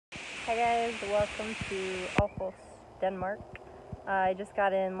Hi guys, welcome to Aarhus, Denmark. I just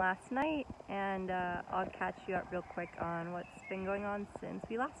got in last night and I'll catch you up real quick on what's been going on since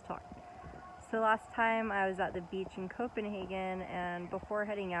we last talked. So last time I was at the beach in Copenhagen, and before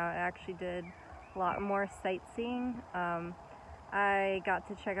heading out I actually did a lot more sightseeing. I got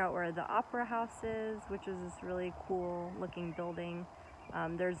to check out where the Opera House is, which is this really cool looking building.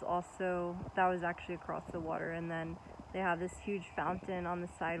 There's also, that was actually across the water, and then they have this huge fountain on the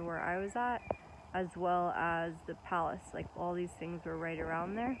side where I was at, as well as the palace. Like, all these things were right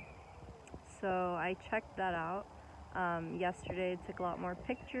around there. So I checked that out yesterday, took a lot more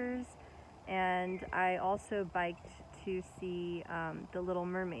pictures, and I also biked to see the Little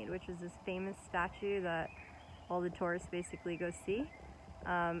Mermaid, which is this famous statue that all the tourists basically go see.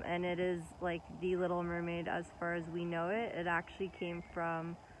 And it is like the Little Mermaid as far as we know it. It actually came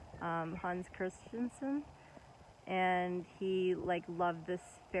from Hans Christensen, and he loved this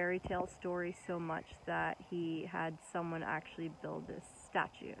fairy tale story so much that he had someone actually build this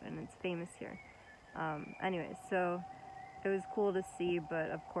statue, and it's famous here. Anyways, so it was cool to see, but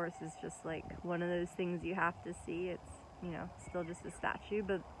of course it's just like one of those things you have to see. It's, you know, still just a statue,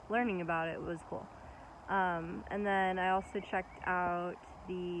 but learning about it was cool. And then I also checked out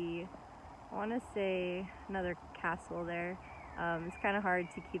I want to say another castle there. It's kind of hard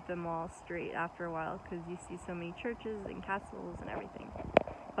to keep them all straight after a while because you see so many churches and castles and everything.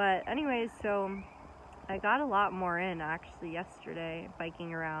 But anyways, so I got a lot more in actually yesterday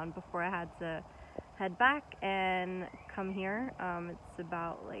biking around before I had to head back and come here. It's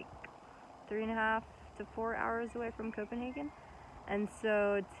about like 3.5 to 4 hours away from Copenhagen. And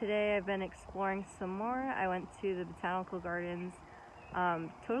so today I've been exploring some more. I went to the botanical gardens,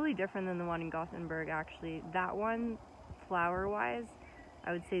 totally different than the one in Gothenburg actually. That one, flower-wise,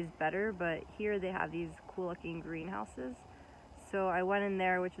 I would say is better, but here they have these cool-looking greenhouses. So I went in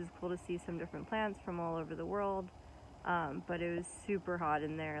there, which is cool to see some different plants from all over the world, but it was super hot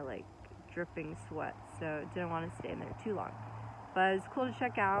in there, like dripping sweat, so didn't want to stay in there too long. But it was cool to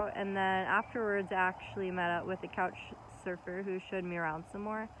check out, and then afterwards I actually met up with a couch surfer who showed me around some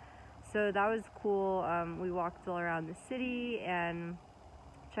more. So that was cool. We walked all around the city and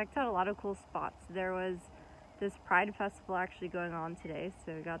checked out a lot of cool spots. There was this Pride Festival actually going on today,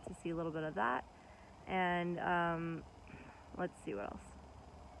 so we got to see a little bit of that. And let's see what else.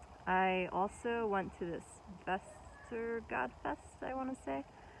 I also went to this vestergadefest, I want to say,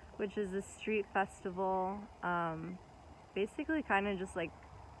 which is a street festival. Basically kind of just like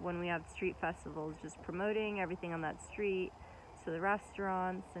when we have street festivals, just promoting everything on that street, so the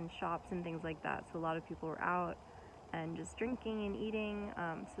restaurants and shops and things like that. So a lot of people were out and just drinking and eating,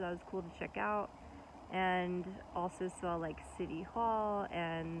 so that was cool to check out. And also saw like City Hall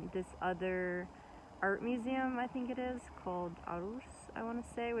and this other art museum, I think it is, called Aarhus, I want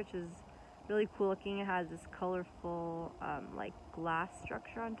to say, which is really cool looking. It has this colorful like glass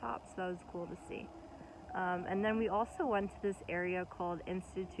structure on top, so that was cool to see. And then we also went to this area called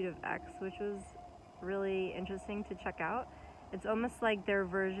Institute of X, which was really interesting to check out. It's almost like their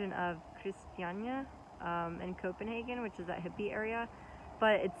version of Christiania in Copenhagen, which is that hippie area,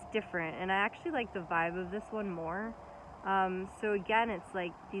 but it's different, and I actually like the vibe of this one more. So again, it's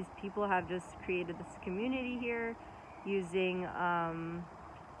like these people have just created this community here using,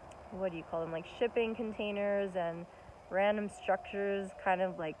 what do you call them, like shipping containers and random structures, kind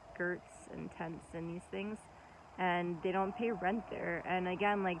of like yurts and tents and these things, and they don't pay rent there. And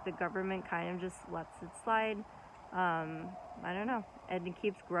again, like the government kind of just lets it slide. I don't know, and it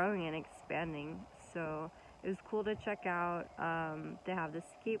keeps growing and expanding, so it was cool to check out. They have the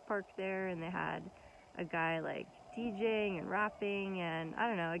skate park there, and they had a guy like DJing and rapping, and I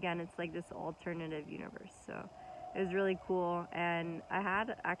don't know, again, it's like this alternative universe, so it was really cool. And I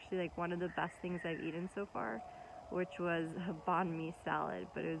had actually like one of the best things I've eaten so far, which was a banh mi salad,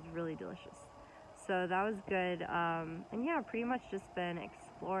 but it was really delicious. So that was good. And yeah, pretty much just been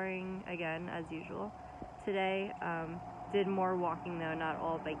exploring again as usual. Today, did more walking though, not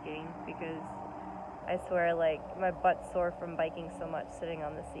all biking, because I swear like my butt's sore from biking so much sitting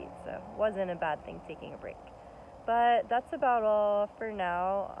on the seat, so it wasn't a bad thing taking a break. But that's about all for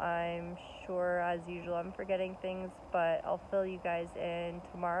now. I'm sure as usual I'm forgetting things, but I'll fill you guys in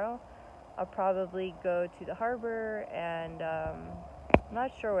tomorrow. I'll probably go to the harbor, and I'm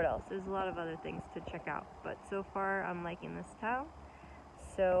not sure what else. There's a lot of other things to check out, but so far I'm liking this town.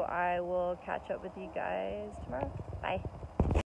 So I will catch up with you guys tomorrow. Bye.